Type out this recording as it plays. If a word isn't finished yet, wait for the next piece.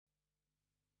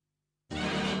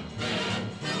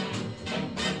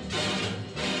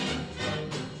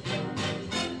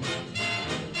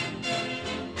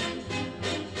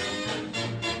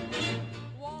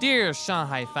Dear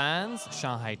Shanghai fans,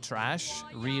 Shanghai trash,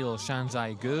 real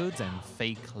Shanghai goods, and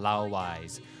fake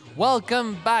Laowais.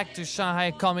 Welcome back to Shanghai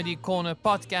Comedy Corner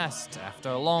podcast. After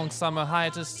a long summer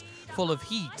hiatus full of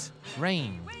heat,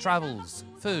 rain, travels,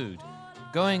 food,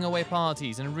 going away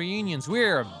parties, and reunions,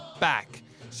 we're back.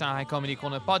 Shanghai Comedy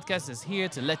Corner podcast is here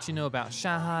to let you know about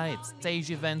Shanghai, its stage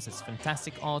events, its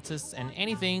fantastic artists, and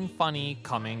anything funny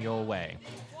coming your way.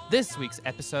 This week's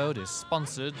episode is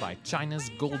sponsored by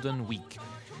China's Golden Week,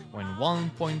 when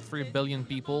 1.3 billion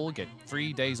people get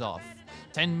 3 days off.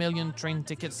 10 million train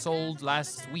tickets sold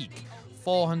last week,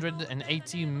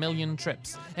 480 million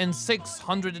trips, and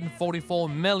 644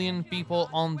 million people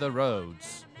on the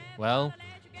roads. Well,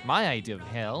 my idea of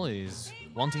hell is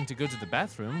wanting to go to the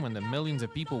bathroom when the millions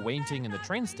of people waiting in the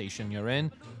train station you're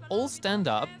in all stand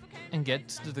up and get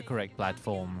to the correct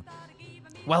platform.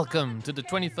 Welcome to the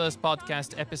 21st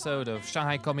podcast episode of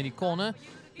Shanghai Comedy Corner,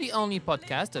 the only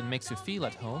podcast that makes you feel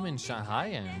at home in Shanghai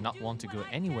and not want to go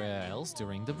anywhere else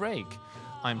during the break.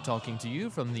 I'm talking to you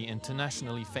from the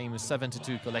internationally famous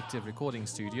 72 Collective Recording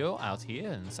Studio out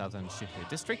here in southern Shihe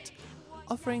District,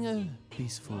 offering a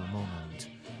peaceful moment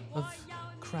of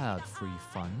crowd-free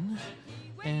fun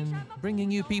and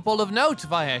bringing you people of note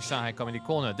via Shanghai Comedy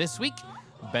Corner. This week,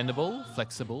 bendable,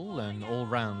 flexible, and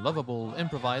all-round lovable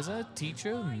improviser,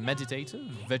 teacher, meditator,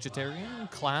 vegetarian,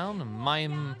 clown,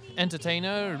 mime,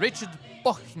 entertainer, Richard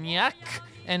Bochniak,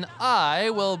 and I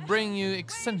will bring you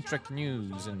eccentric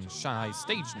news and Shanghai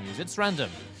stage news. It's random,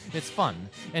 it's fun,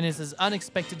 and it's as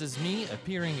unexpected as me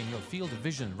appearing in your field of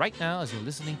vision right now as you're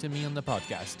listening to me on the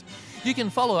podcast. You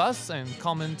can follow us and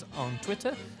comment on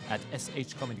Twitter at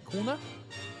SHComedyCorner,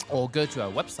 or go to our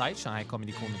website,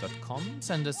 shanghaicomedycorner.com,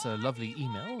 send us a lovely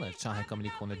email at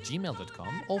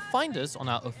shanghaicomedycorner@gmail.com, or find us on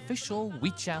our official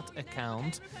WeChat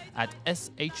account at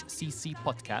SHCC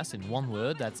Podcast. In one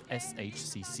word, that's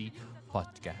SHCC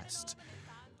Podcast.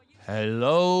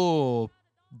 Hello,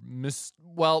 Miss...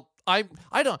 Well, I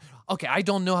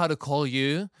don't know how to call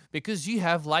you because you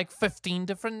have like 15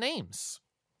 different names.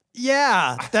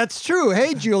 Yeah, that's true.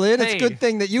 Hey, Julian, it's a good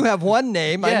thing that you have one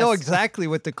name. Yes. I know exactly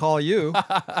what to call you.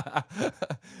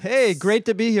 Hey, great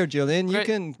to be here, Julian. Great.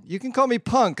 You can call me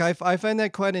Punk. I find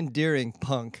that quite endearing,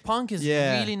 Punk. Punk is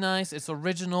really nice. It's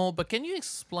original. But can you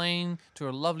explain to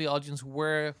our lovely audience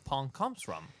where Punk comes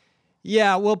from?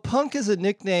 Yeah, well, Punk is a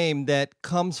nickname that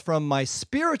comes from my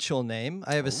spiritual name.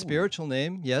 I have a spiritual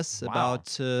name, yes. Wow.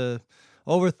 About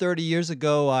over 30 years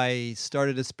ago, I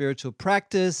started a spiritual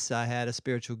practice. I had a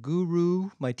spiritual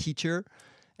guru, my teacher,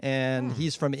 and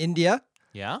he's from India.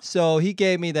 Yeah? So he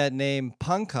gave me that name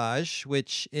Pankaj,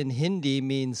 which in Hindi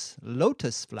means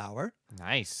lotus flower.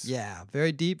 Nice. Yeah,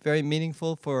 very deep, very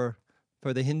meaningful for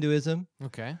the Hinduism.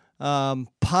 Okay.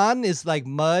 Pan is like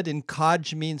mud, and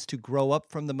Kaj means to grow up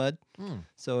from the mud.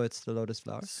 So it's the lotus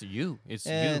flower. It's you. It's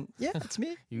And you. yeah, it's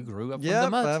me. You grew up from Yeah,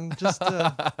 the mud. I'm just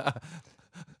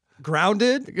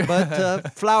grounded,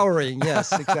 but flowering.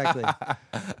 Yes, exactly.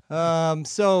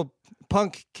 So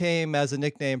Punk came as a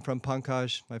nickname from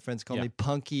Pankaj. My friends called me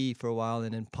Punky for a while,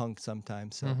 and then Punk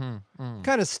sometimes. So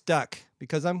kind of stuck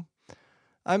because I'm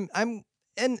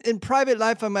in private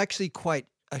life, I'm actually quite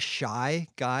a shy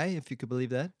guy, if you could believe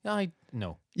that.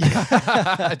 No.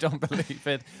 I don't believe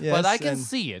it. Yes, but I can and-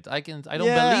 see it. I don't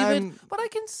Yeah, believe it, but I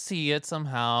can see it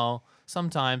somehow.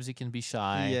 Sometimes you can be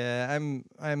shy. Yeah,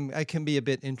 I can be a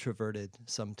bit introverted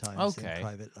sometimes in Okay.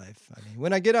 private life. I mean,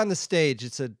 when I get on the stage,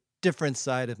 it's a different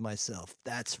side of myself.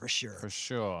 That's for sure. For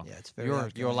sure. Yeah, it's very You're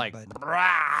outgoing, like but-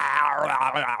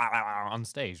 on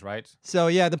stage, right? So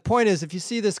yeah, the point is, if you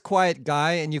see this quiet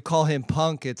guy and you call him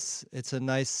Punk, it's a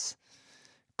nice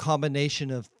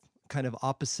combination of kind of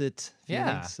opposite feelings.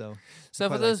 Yeah. So So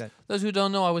for quite like that. those who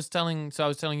don't know, I was telling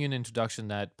you in introduction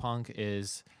that Punk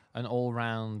is an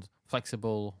all-round,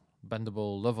 flexible,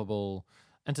 bendable, lovable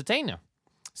entertainer.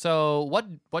 So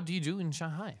what do you do in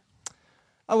Shanghai?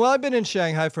 Well, I've been in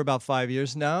Shanghai for about 5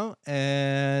 years now,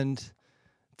 and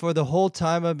for the whole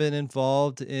time I've been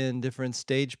involved in different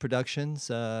stage productions.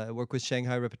 I work with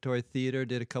Shanghai Repertory Theater,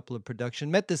 did a couple of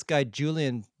productions. Met this guy,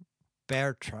 Julian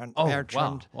Bertrand.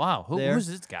 Wow. there. Who's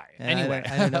this guy? And Anyway.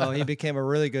 I don't know. He became a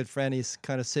really good friend. He's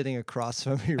kind of sitting across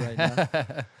from me right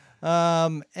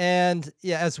now. And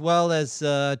yeah, as well as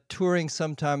touring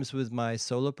sometimes with my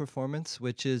solo performance,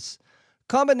 which is a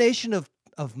combination of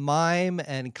mime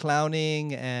and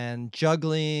clowning and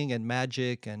juggling and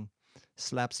magic and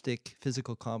slapstick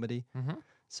physical comedy.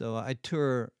 So I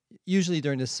tour usually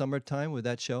during the summertime with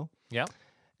that show. Yeah.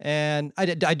 And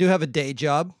I do have a day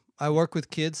job. I work with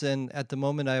kids, and at the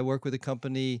moment I work with a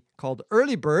company called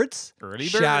Early Birds. Early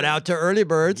Shout Birds. out to Early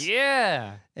Birds.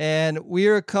 Yeah. And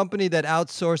we're a company that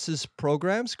outsources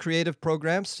programs, creative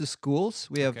programs to schools.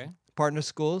 We have partner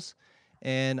schools,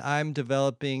 and I'm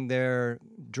developing their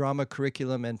drama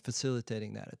curriculum and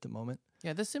facilitating that at the moment.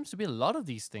 Yeah, there seems to be a lot of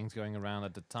these things going around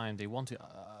at the time. They want to,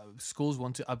 schools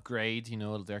want to upgrade,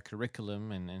 their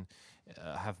curriculum and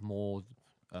have more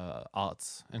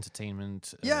arts,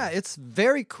 entertainment. Yeah, it's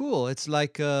very cool. It's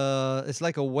like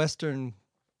a Western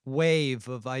wave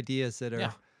of ideas that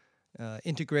are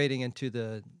integrating into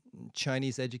the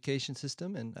Chinese education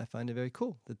system, and I find it very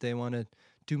cool that they want to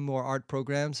do more art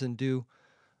programs and do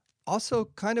also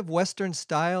kind of Western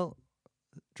style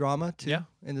drama too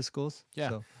in the schools. Yeah.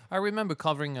 So. I remember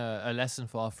covering a lesson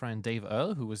for our friend Dave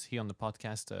Earle, who was here on the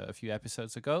podcast a few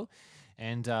episodes ago.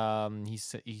 And he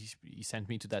sent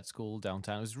me to that school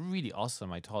downtown. It was really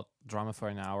awesome. I taught drama for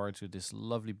an hour to this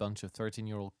lovely bunch of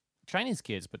 13-year-old Chinese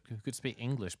kids, but who could speak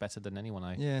English better than anyone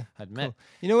I had met. Cool.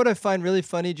 You know what I find really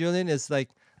funny, Julian, is like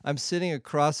I'm sitting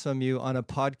across from you on a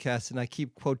podcast and I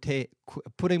keep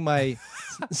putting my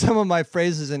some of my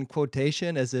phrases in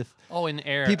quotation as if in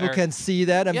air people can see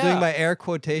that. I'm doing my air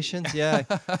quotations. Yeah,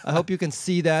 I hope you can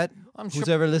see that. Who's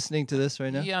ever listening to this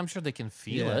right now? Yeah, I'm sure they can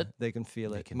feel it. They can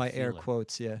feel it. My air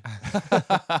quotes, yeah.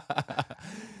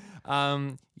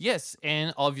 Yes,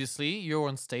 and obviously you're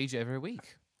on stage every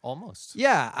week. Almost.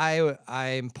 Yeah,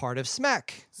 I'm part of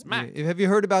SMAC. SMAC. Have you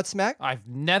heard about SMAC? I've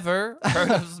never heard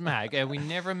of SMAC, and we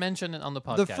never mention it on the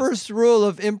podcast. The first rule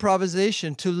of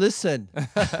improvisation, to listen.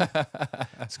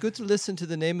 It's good to listen to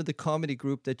the name of the comedy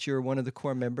group that you're one of the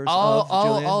core members of,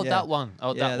 Julian. That one.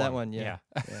 That one. Yeah.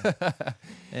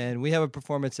 And we have a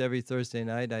performance every Thursday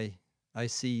night. I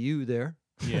see you there.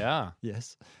 Yeah.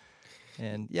 Yes.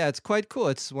 And yeah, it's quite cool.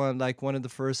 It's one of the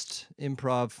first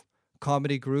improv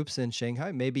comedy groups in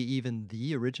Shanghai, maybe even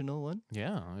the original one.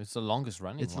 Yeah, it's the longest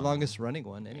running. It's the longest running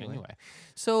one, anyway.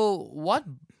 So, what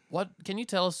can you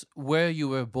tell us where you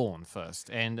were born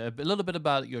first, and a little bit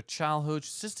about your childhood,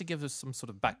 just to give us some sort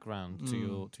of background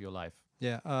to your life?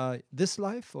 Yeah, this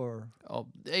life or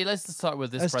hey, let's start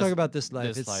with this. Let's talk about this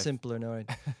life. It's life. Simpler, no? Right?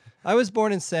 I was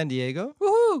born in San Diego.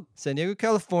 Woohoo! San Diego,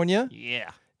 California.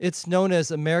 Yeah. It's known as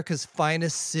America's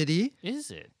finest city. Is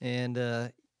it?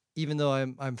 And even though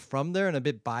I'm from there and a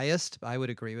bit biased, I would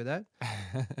agree with that.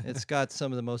 It's got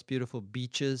some of the most beautiful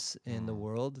beaches in the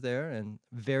world there, and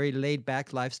very laid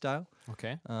back lifestyle.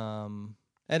 Okay. And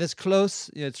it's close.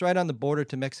 It's right on the border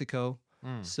to Mexico.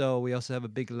 So we also have a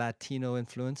big Latino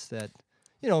influence that,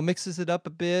 mixes it up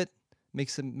a bit,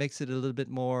 makes it a little bit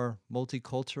more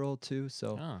multicultural too.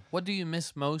 So what do you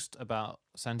miss most about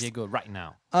San Diego right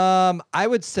now? I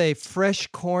would say fresh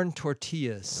corn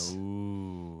tortillas.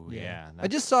 Ooh, yeah. I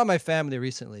just saw my family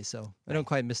recently, so I don't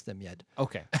quite miss them yet.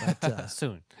 Okay, but,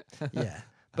 soon. Yeah,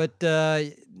 but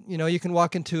you can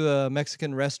walk into a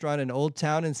Mexican restaurant in Old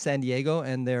Town in San Diego,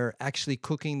 and they're actually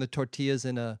cooking the tortillas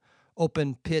in a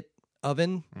open pit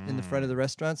oven in the front of the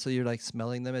restaurant. So you're like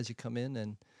smelling them as you come in,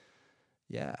 and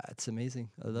yeah, it's amazing.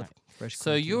 I love fresh corn tortillas.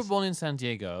 So you were born in San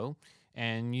Diego,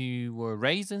 and you were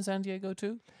raised in San Diego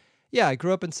too? Yeah, I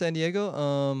grew up in San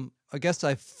Diego. I guess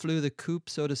I flew the coop,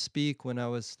 so to speak, when I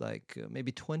was like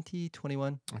maybe 20,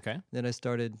 21. Okay. Then I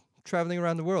started traveling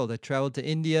around the world. I traveled to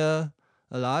India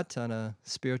a lot on a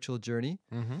spiritual journey.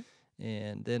 Mm-hmm.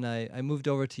 And then I moved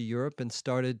over to Europe and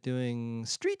started doing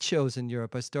street shows in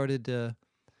Europe. I started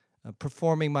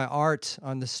performing my art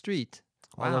on the street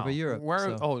all over Europe.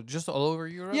 Where? So. Just all over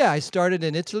Europe? Yeah, I started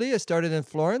in Italy. I started in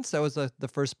Florence. That was the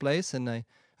first place. And I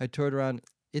toured around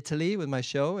Italy with my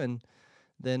show, and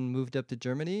then moved up to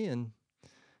Germany. And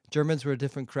Germans were a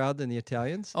different crowd than the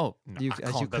Italians. Oh, no,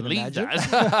 as you could believe imagine.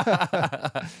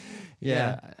 That.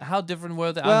 Yeah. How different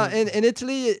were they? Well, in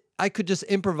Italy, I could just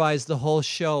improvise the whole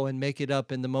show and make it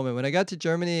up in the moment. When I got to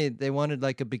Germany, they wanted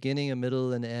like a beginning, a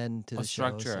middle, and end to the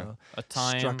structure, show. So a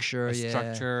time,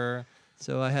 structure.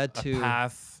 So I had to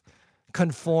path.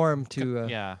 Conform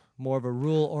to more of a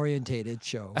rule-orientated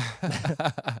show.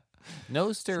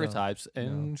 No stereotypes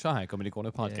in Shanghai Comedy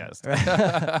Corner podcast.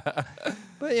 Yeah.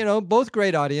 But both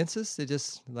great audiences. They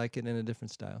just like it in a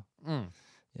different style.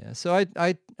 Yeah. So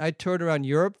I toured around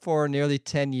Europe for nearly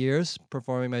 10 years,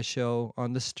 performing my show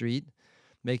on the street,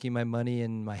 making my money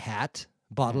in my hat,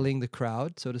 bottling the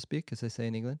crowd, so to speak, as they say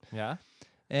in England. Yeah.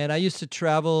 And I used to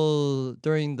travel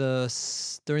during the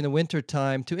winter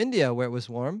time to India, where it was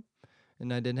warm,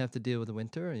 and I didn't have to deal with the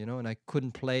winter, and I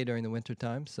couldn't play during the winter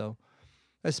time, so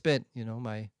I spent,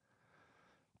 my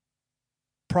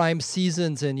prime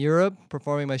seasons in Europe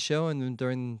performing my show, and then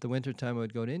during the winter time I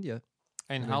would go to India.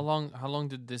 And how long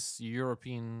did this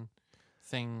European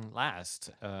thing last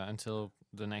until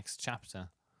the next chapter?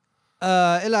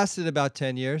 It lasted about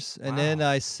 10 years. And then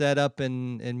Wow. I set up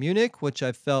in Munich, which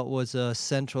I felt was a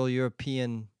Central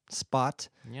European spot.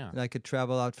 Yeah. And I could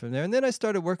travel out from there. And then I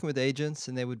started working with agents,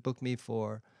 and they would book me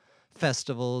for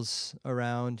festivals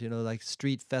around, like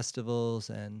street festivals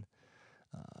and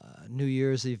New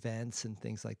Year's events and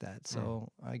things like that. So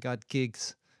I got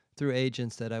gigs through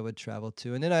agents that I would travel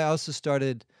to. And then I also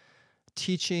started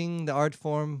teaching the art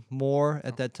form more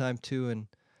at that time too, and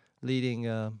leading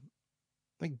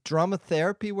like drama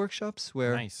therapy workshops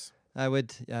where Nice. I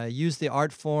would use the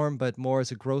art form, but more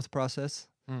as a growth process.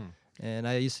 Mm. And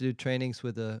I used to do trainings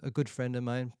with a good friend of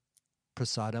mine,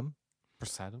 Prasadam.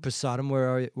 Prasadam. Prasadam,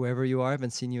 wherever you are, I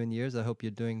haven't seen you in years. I hope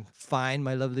you're doing fine,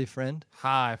 my lovely friend.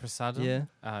 Hi, Prasadam. Yeah.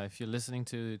 If you're listening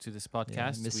to this Yeah,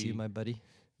 podcast, I miss you, my buddy.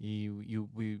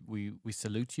 We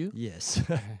salute you. Yes.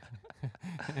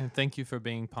 And thank you for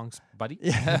being Punk's buddy.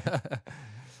 Yeah.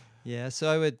 Yeah, so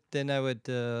I would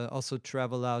also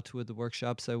travel out with the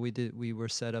workshops. So we were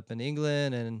set up in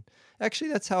England, and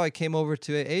actually that's how I came over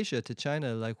to Asia, to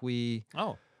China. Like we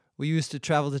used to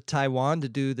travel to Taiwan to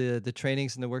do the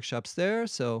trainings and the workshops there.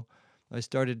 So I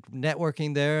started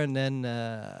networking there, and then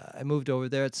I moved over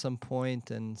there at some point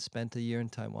and spent a year in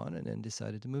Taiwan, and then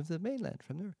decided to move to the mainland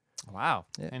from there. Wow.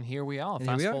 Yeah. And here we are. And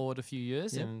Fast here we are. forward a few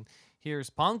years, Yep. and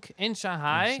here's Punk in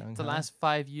Shanghai, the last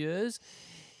 5 years.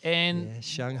 And Yeah,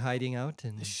 Shanghai hiding out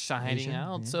and hiding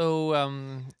out. So,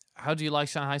 how do you like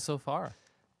Shanghai so far?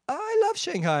 I love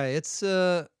Shanghai. It's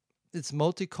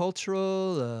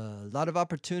multicultural. A lot of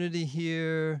opportunity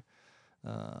here.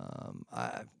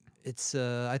 I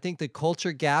think the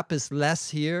culture gap is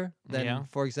less here than,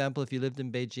 for example, if you lived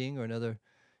in Beijing or another,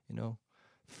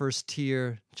 first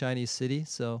tier Chinese city.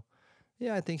 So,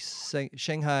 yeah, I think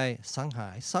Shanghai, it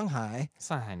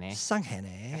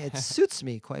suits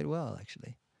me quite well,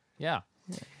 actually. Yeah.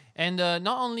 And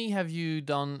not only have you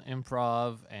done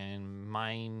improv and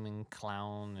mime and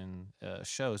clown and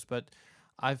shows, but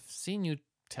I've seen you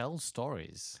tell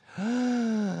stories.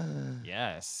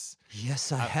 Yes.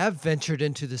 Yes, I have ventured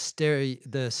into the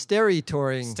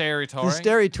storytelling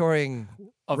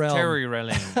Of realm. Terry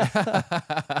Relling.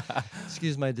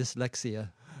 Excuse my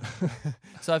dyslexia.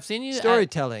 So I've seen you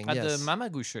storytelling at yes. the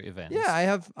Mamagusha event.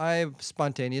 Yeah, I have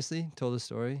spontaneously told a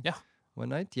story. Yeah. One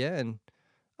night, yeah, and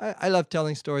I love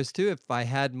telling stories too. If I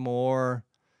had more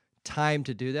time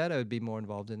to do that, I would be more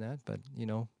involved in that. But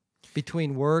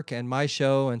between work and my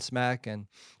show and Smack and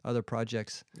other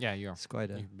projects, it's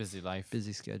quite a busy life,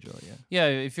 busy schedule. Yeah. Yeah,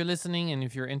 if you're listening and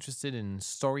if you're interested in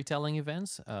storytelling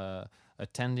events,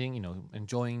 attending,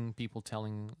 enjoying people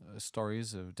telling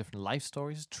stories of different life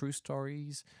stories, true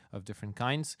stories of different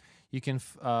kinds, you can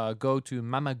go to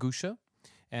Mamagusha,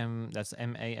 and that's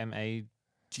MAMAGUSHI.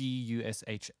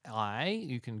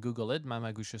 You can Google it,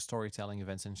 Mamagusha Storytelling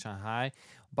Events in Shanghai.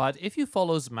 But if you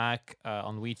follow Zmak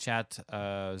on WeChat,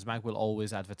 Zmak will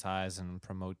always advertise and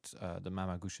promote the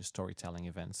Mamagusha Storytelling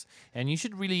Events. And you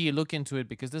should really look into it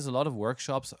because there's a lot of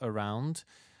workshops around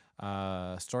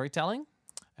storytelling.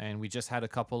 And we just had a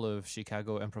couple of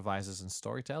Chicago improvisers and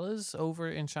storytellers over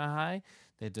in Shanghai.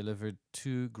 They delivered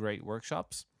 2 great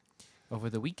workshops over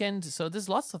the weekend. So there's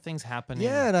lots of things happening.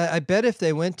 Yeah, and I bet if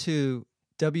they went to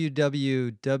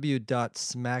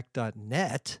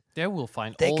www.smack.net, there we'll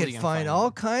find they all could find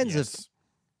all kinds of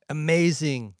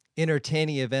amazing,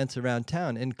 entertaining events around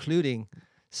town, including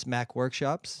Smack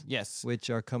workshops, which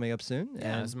are coming up soon,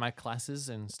 and my classes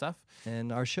and stuff,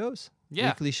 and our shows,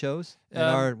 weekly shows, and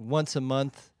our once a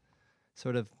month,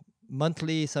 sort of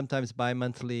monthly, sometimes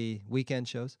bi-monthly weekend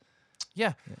shows.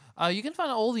 Yeah. You can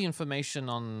find all the information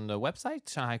on the website,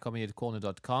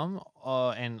 shanghaicomedycorner.com,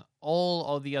 and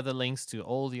all the other links to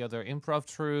all the other improv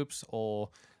troupes or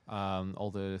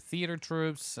all the theater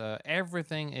troupes.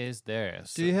 Everything is there.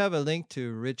 So do you have a link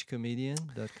to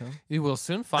richcomedian.com? You will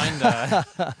soon find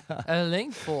a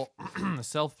link for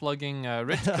self-plugging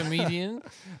Rich Comedian.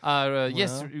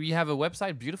 Yes, we have a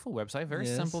website, beautiful website, very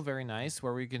simple, very nice,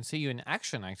 where we can see you in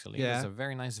action, actually. Yeah. There's a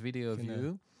very nice video of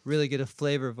you. Really get a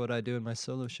flavor of what I do in my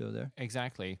solo show there.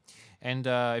 Exactly. And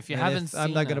if you haven't seen...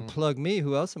 I'm not going to plug me,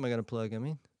 who else am I going to plug? I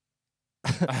mean...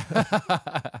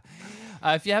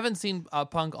 if you haven't seen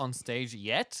Punk on stage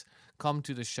yet, come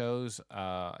to the shows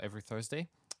every Thursday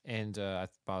and at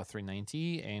about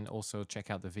 3:90, and also check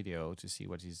out the video to see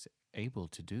what he's able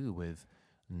to do with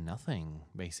nothing,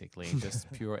 basically,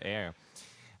 just pure air.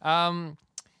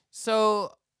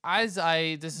 So... That's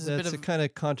a kind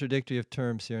of contradictory of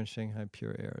terms here in Shanghai,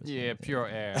 pure air. Yeah, pure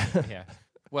air. Yeah.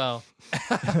 Well,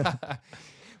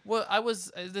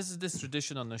 this is this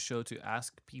tradition on the show to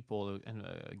ask people and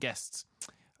guests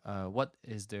what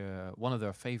is one of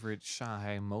their favorite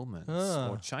Shanghai moments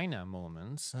or China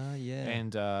moments. Yeah.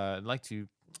 And I'd like to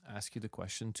ask you the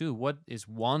question too. What is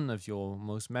one of your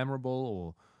most memorable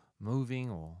or moving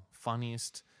or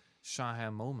funniest Shanghai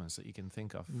moments that you can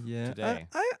think of today?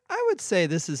 I would say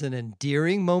this is an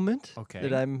endearing moment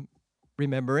that I'm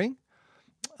remembering.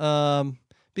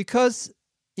 Because,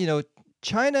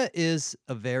 China is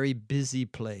a very busy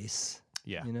place.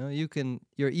 Yeah.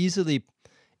 You're easily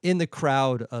in the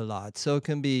crowd a lot. So it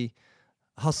can be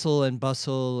hustle and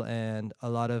bustle and a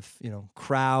lot of,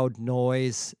 crowd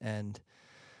noise. And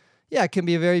yeah, it can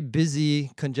be a very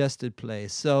busy, congested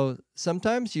place. So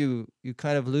sometimes you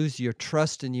kind of lose your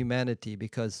trust in humanity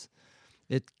because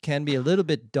it can be a little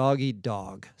bit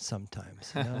dog-eat-dog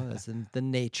sometimes, as in the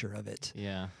nature of it.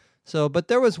 Yeah. So, but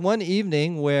there was one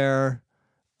evening where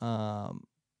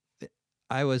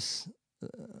I was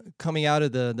coming out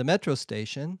of the metro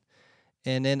station,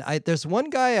 and then there's one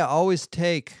guy I always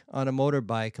take on a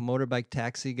motorbike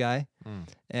taxi guy,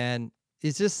 and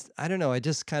it's just, I don't know, I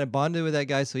just kind of bonded with that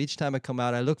guy. So each time I come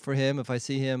out, I look for him. If I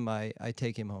see him, I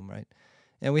take him home, right?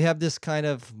 And we have this kind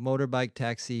of motorbike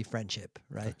taxi friendship,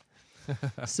 right?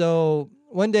 So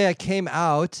one day I came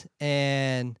out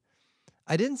and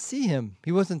I didn't see him.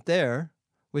 He wasn't there,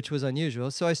 which was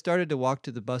unusual. So I started to walk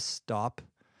to the bus stop.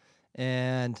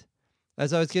 And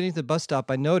as I was getting to the bus stop,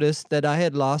 I noticed that I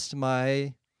had lost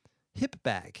my hip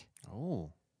bag.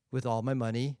 Oh. With all my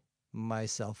money, my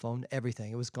cell phone,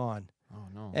 everything. It was gone. Oh,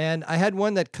 no. And I had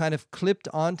one that kind of clipped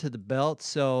onto the belt,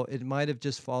 so it might have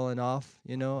just fallen off,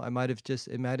 it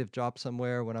might have dropped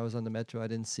somewhere when I was on the metro. I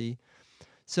didn't see.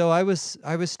 So I was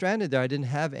stranded there. I didn't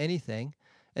have anything.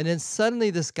 And then suddenly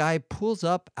this guy pulls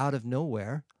up out of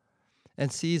nowhere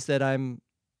and sees that I'm,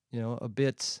 a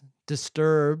bit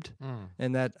disturbed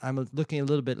and that I'm looking a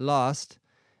little bit lost.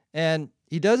 And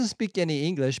he doesn't speak any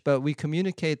English, but we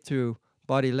communicate through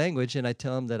body language, and I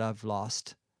tell him that I've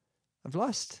lost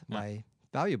my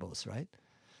valuables, right?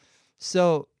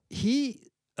 So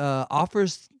he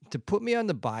offers to put me on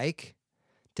the bike,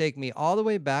 take me all the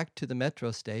way back to the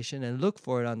metro station and look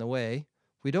for it on the way.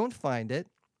 We don't find it.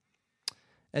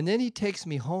 And then he takes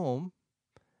me home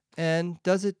and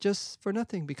does it just for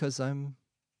nothing because I'm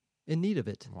in need of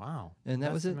it. Wow. And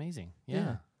that was it. Amazing.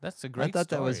 Yeah. That's a great I thought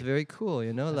story. that was very cool,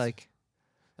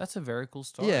 That's a very cool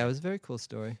story. Yeah, it was a very cool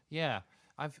story. Yeah.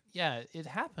 It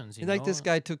happens, This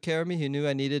guy took care of me. He knew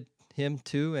I needed him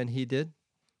too, and he did.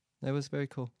 That was very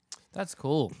cool. That's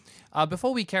cool.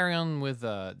 Before we carry on with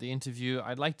the interview,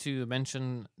 I'd like to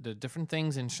mention the different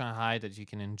things in Shanghai that you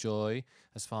can enjoy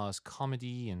as far as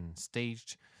comedy and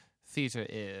stage theater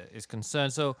is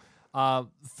concerned. So,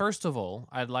 first of all,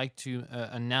 I'd like to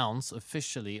announce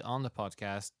officially on the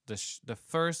podcast the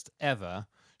first ever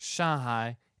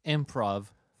Shanghai Improv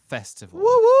Festival.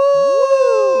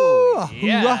 Woo-woo!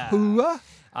 Yeah. Hoorah!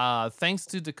 Thanks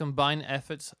to the combined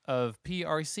efforts of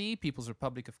PRC, People's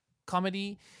Republic of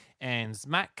Comedy, and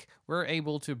SMAC, we're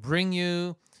able to bring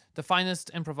you the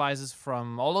finest improvisers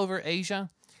from all over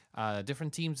Asia.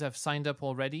 Different teams have signed up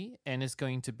already, and it's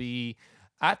going to be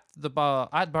at Bar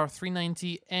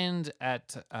 390 and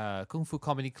at Kung Fu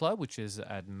Comedy Club, which is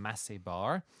at Masse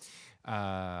Bar.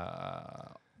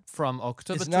 From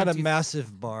October. It's not a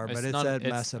massive bar, but it's at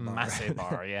Masse Bar. Masse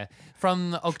Bar, yeah.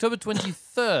 From October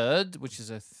 23rd, which is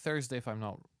a Thursday, if I'm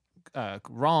not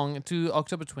wrong, to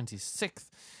October 26th.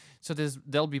 So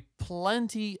there'll be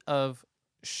plenty of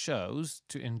shows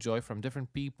to enjoy from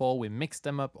different people. We mix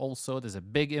them up also. There's a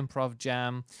big improv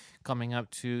jam coming up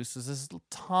too. So there's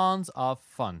tons of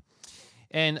fun.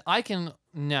 And I can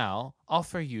now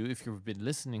offer you, if you've been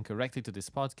listening correctly to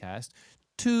this podcast,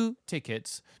 2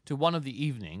 tickets to one of the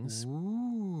evenings.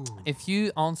 Ooh. If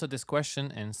you answer this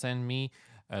question and send me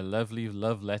a lovely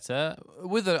love letter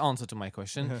with the answer to my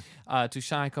question to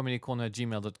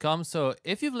shanghaicomedycorner@gmail.com. So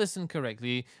if you've listened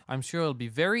correctly, I'm sure it'll be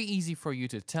very easy for you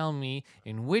to tell me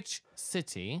in which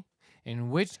city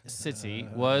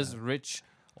was Rich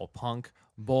or Punk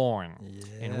born.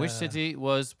 Yeah. In which city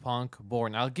was Punk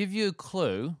born? I'll give you a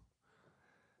clue.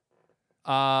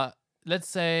 Let's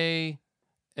say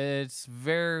it's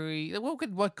very...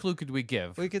 What clue could we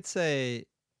give? We could say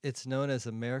it's known as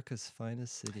America's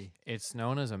finest city. It's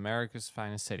known as America's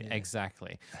finest city. Yeah.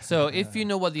 Exactly. So if you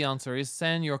know what the answer is,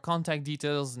 send your contact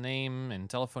details, name and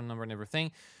telephone number and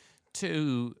everything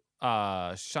to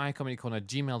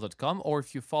shanghaicomedycorner@gmail.com, or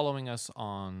if you're following us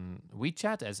on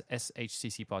WeChat as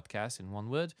SHCC Podcast in one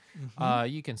word,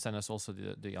 you can send us also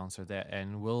the answer there,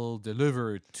 and we'll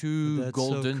deliver 2 That's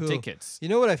golden so cool. tickets. You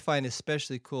know what I find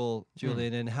especially cool,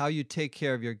 Julian, and how you take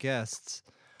care of your guests?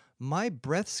 my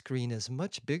breath screen is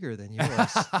much bigger than yours.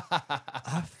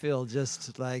 I feel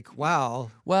just like,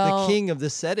 wow, Well, the king of the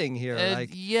setting here.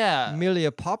 Like, yeah. merely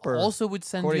a pauper. Also would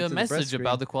send according you a to the breath message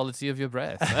about screen. the quality of your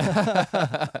breath.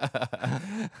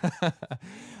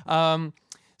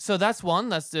 So that's one.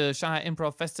 That's the Shanghai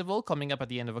Improv Festival coming up at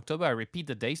the end of October. I repeat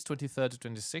the dates, 23rd to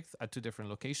 26th at 2 different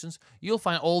locations. You'll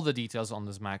find all the details on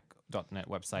the smack.net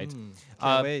website.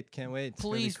 Can't wait. It's gonna be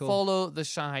Please cool. follow the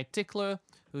Shanghai Tickler,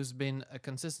 who's been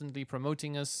consistently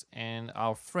promoting us, and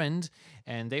our friend.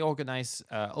 And they organize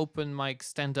open mic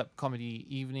stand-up comedy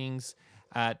evenings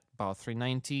at Bar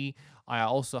 390. I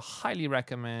also highly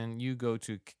recommend you go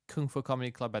to Kung Fu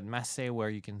Comedy Club at Massey, where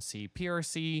you can see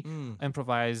PRC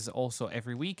improvise also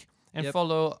every week. And Yep.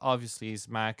 follow, obviously,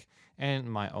 Smack and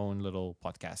my own little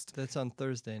podcast. That's on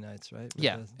Thursday nights, right? With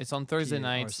Yeah, the it's on Thursday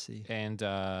nights, PRC. and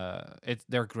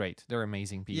they're great. They're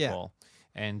amazing Yeah. people.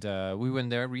 And we went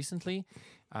there recently,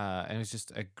 and it was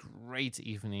just a great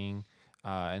evening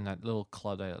in that little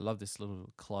club. I love this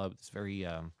little club. It's very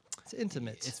It's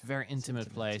intimate. it's a very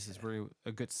intimate place. It's very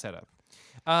a good setup.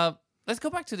 Let's go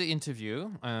back to the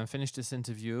interview. Finish this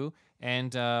interview,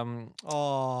 and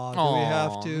Oh, do we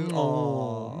have to? No,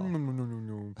 Oh.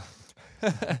 no.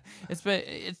 It's.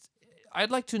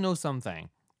 I'd like to know something.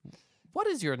 What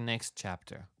is your next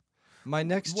chapter? My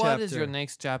next What chapter. is your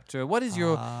next chapter? What is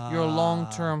your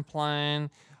long-term plan?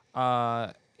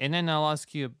 And then I'll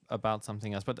ask you about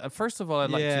something else. But first of all, I'd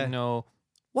like Yeah. to know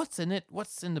what's in it.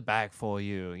 What's in the bag for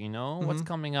you? You know, what's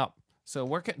coming up? So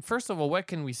first of all, where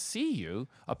can we see you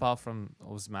apart from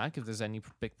Ozmac? If there's any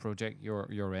big project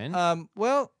you're in.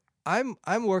 Well, I'm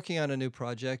working on a new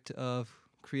project of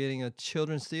creating a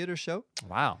children's theater show,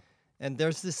 Wow. and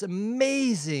there's this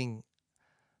amazing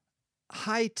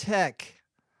high-tech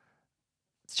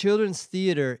children's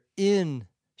theater in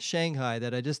Shanghai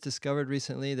that I just discovered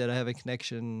recently that I have a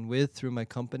connection with through my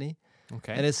company.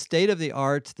 Okay. And it's state of the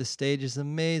art. The stage is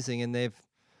amazing, and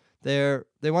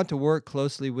they want to work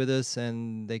closely with us,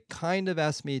 and they kind of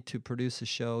asked me to produce a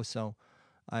show. So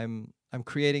I'm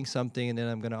creating something, and then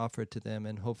I'm going to offer it to them,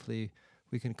 and hopefully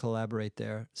we can collaborate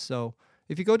there. So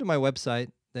if you go to my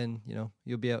website, then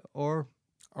you'll be or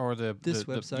this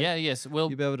website. Yes. We'll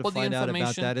you'll be able to put the find out about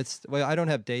information- that. I don't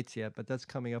have dates yet, but that's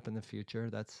coming up in the future.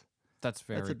 That's That's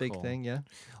a big cool. thing. Yeah.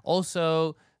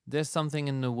 Also, there's something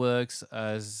in the works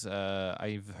as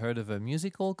I've heard of a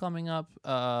musical coming up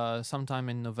sometime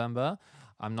in November.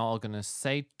 I'm not going to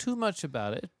say too much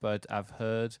about it, but I've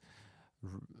heard,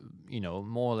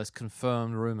 more or less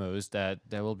confirmed rumors that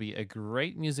there will be a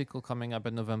great musical coming up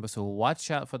in November. So watch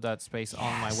out for that space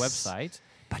on my website.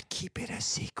 But keep it a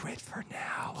secret for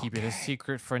now. Keep it a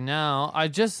secret for now. I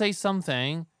just say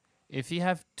something. If you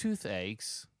have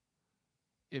toothaches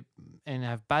and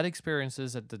have bad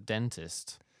experiences at the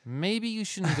dentist, maybe you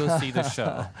shouldn't go see the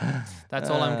show. That's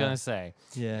all I'm going to say.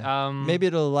 Yeah. Maybe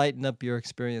it'll lighten up your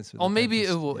experience with Or the maybe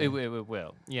dentist. it will. Yeah. It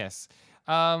will. Yes.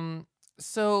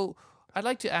 So I'd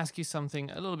like to ask you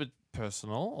something a little bit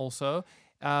personal also.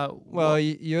 Well,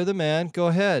 you're the man. Go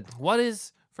ahead. What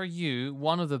is, for you,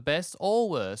 one of the best or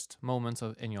worst moments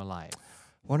in your life?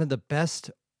 One of the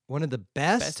best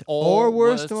Best or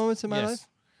worst worst? moments in my Yes. life?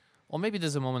 Or maybe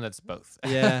there's a moment that's both.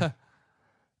 Yeah.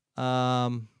 I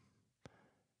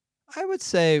would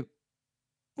say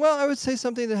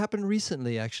something that happened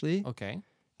recently, actually, Okay.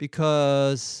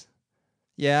 because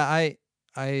I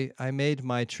made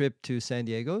my trip to San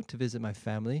Diego to visit my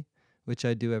family, which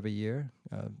I do every year.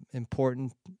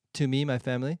 Important to me, my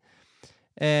family.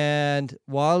 And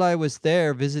while I was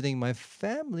there visiting my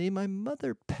family, my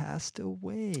mother passed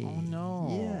away. Oh, no.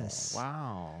 Yes.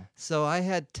 Wow. So I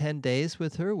had 10 days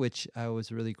with her, which I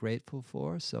was really grateful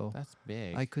for. So That's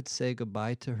big. I could say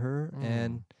goodbye to her.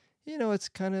 And,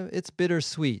 it's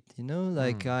bittersweet,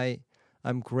 like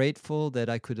I'm grateful that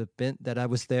I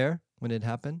was there when it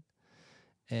happened.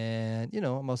 And,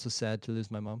 I'm also sad to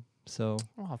lose my mom. So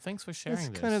Oh, thanks for sharing it's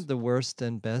this. kind of the worst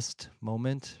and best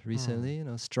moment recently,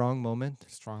 strong moment.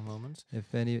 Strong moment.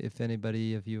 If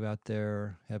anybody of you out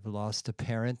there have lost a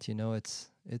parent, it's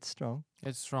strong.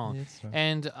 It's strong. It's strong.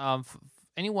 And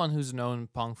anyone who's known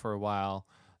Pong for a while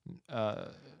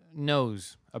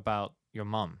knows about your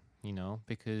mom,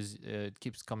 because it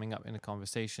keeps coming up in a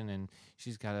conversation, and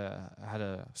she's had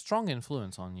a strong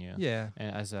influence on you. Yeah.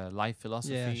 And as a life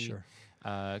philosophy. Yeah, sure.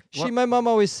 My My mom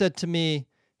always said to me,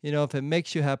 if it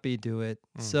makes you happy, do it.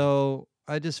 So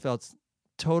I just felt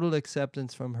total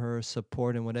acceptance from her,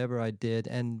 support in whatever I did.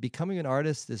 And becoming an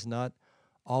artist is not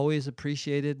always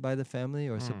appreciated by the family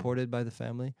or supported by the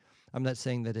family. I'm not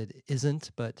saying that it isn't,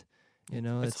 but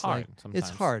it's hard like, sometimes. it's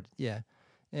hard. Yeah.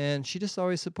 And she just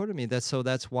always supported me. That's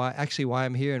why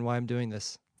I'm here and why I'm doing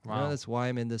this. You know, that's why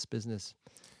I'm in this business,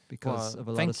 because of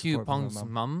a lot of thank support you, from my Pong's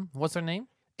mom. mom. What's her name?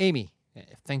 Amy.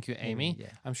 Thank you, Amy. Yeah.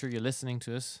 I'm sure you're listening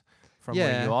to us from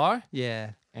where you are.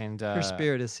 Yeah. And Her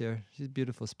spirit is here. She's a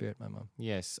beautiful spirit, my mom.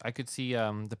 yes, I could see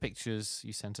the pictures.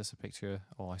 You sent us a picture.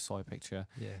 Oh, I saw a picture.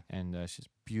 Yeah. And she's a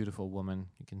beautiful woman.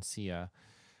 You can see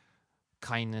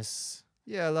kindness.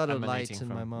 Yeah, a lot of Emanating light in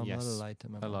my from- mom. yes, A lot of light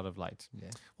in my A mom. lot of light. Yeah.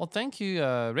 Well, thank you,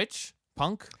 Rich.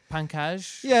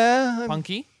 Punkage. Yeah.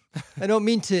 Punky. I don't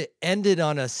mean to end it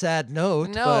on a sad note.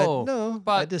 No, I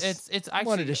but just it's actually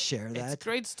wanted to share It's a that.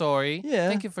 great story. Yeah.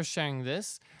 Thank you for sharing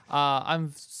this.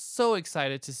 I'm so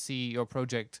excited to see your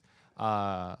project,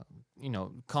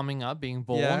 coming up, being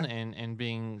born Yeah. and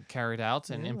being carried out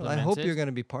and Yeah, well, implemented. I hope you're going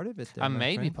to be part of it. Then, I my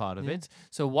may be friend. part of Yeah. it.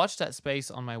 So watch that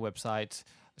space on my website,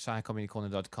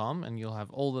 shanghaicomedycorner.com, and you'll have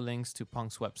all the links to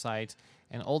Punk's website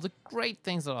and all the great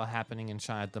things that are happening in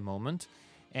Shanghai at the moment.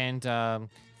 And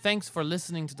thanks for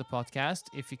listening to the podcast.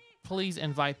 If you please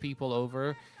invite people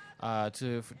over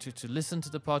to listen to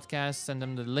the podcast, send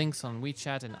them the links on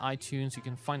WeChat and iTunes. You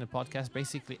can find the podcast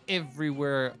basically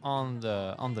everywhere on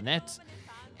the net.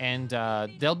 And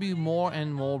there'll be more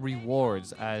and more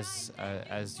rewards as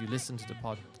you listen to the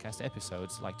podcast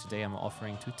episodes. Like today, I'm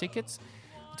offering 2 tickets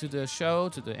to the show,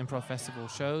 to the Improv Festival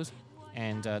shows.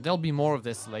 And there'll be more of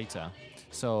this later.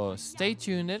 So stay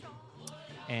tuned.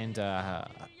 And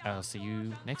I'll see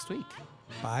you next week.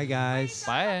 Bye, guys.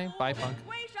 Bye. Bye, Punk.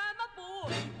 为什么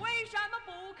不为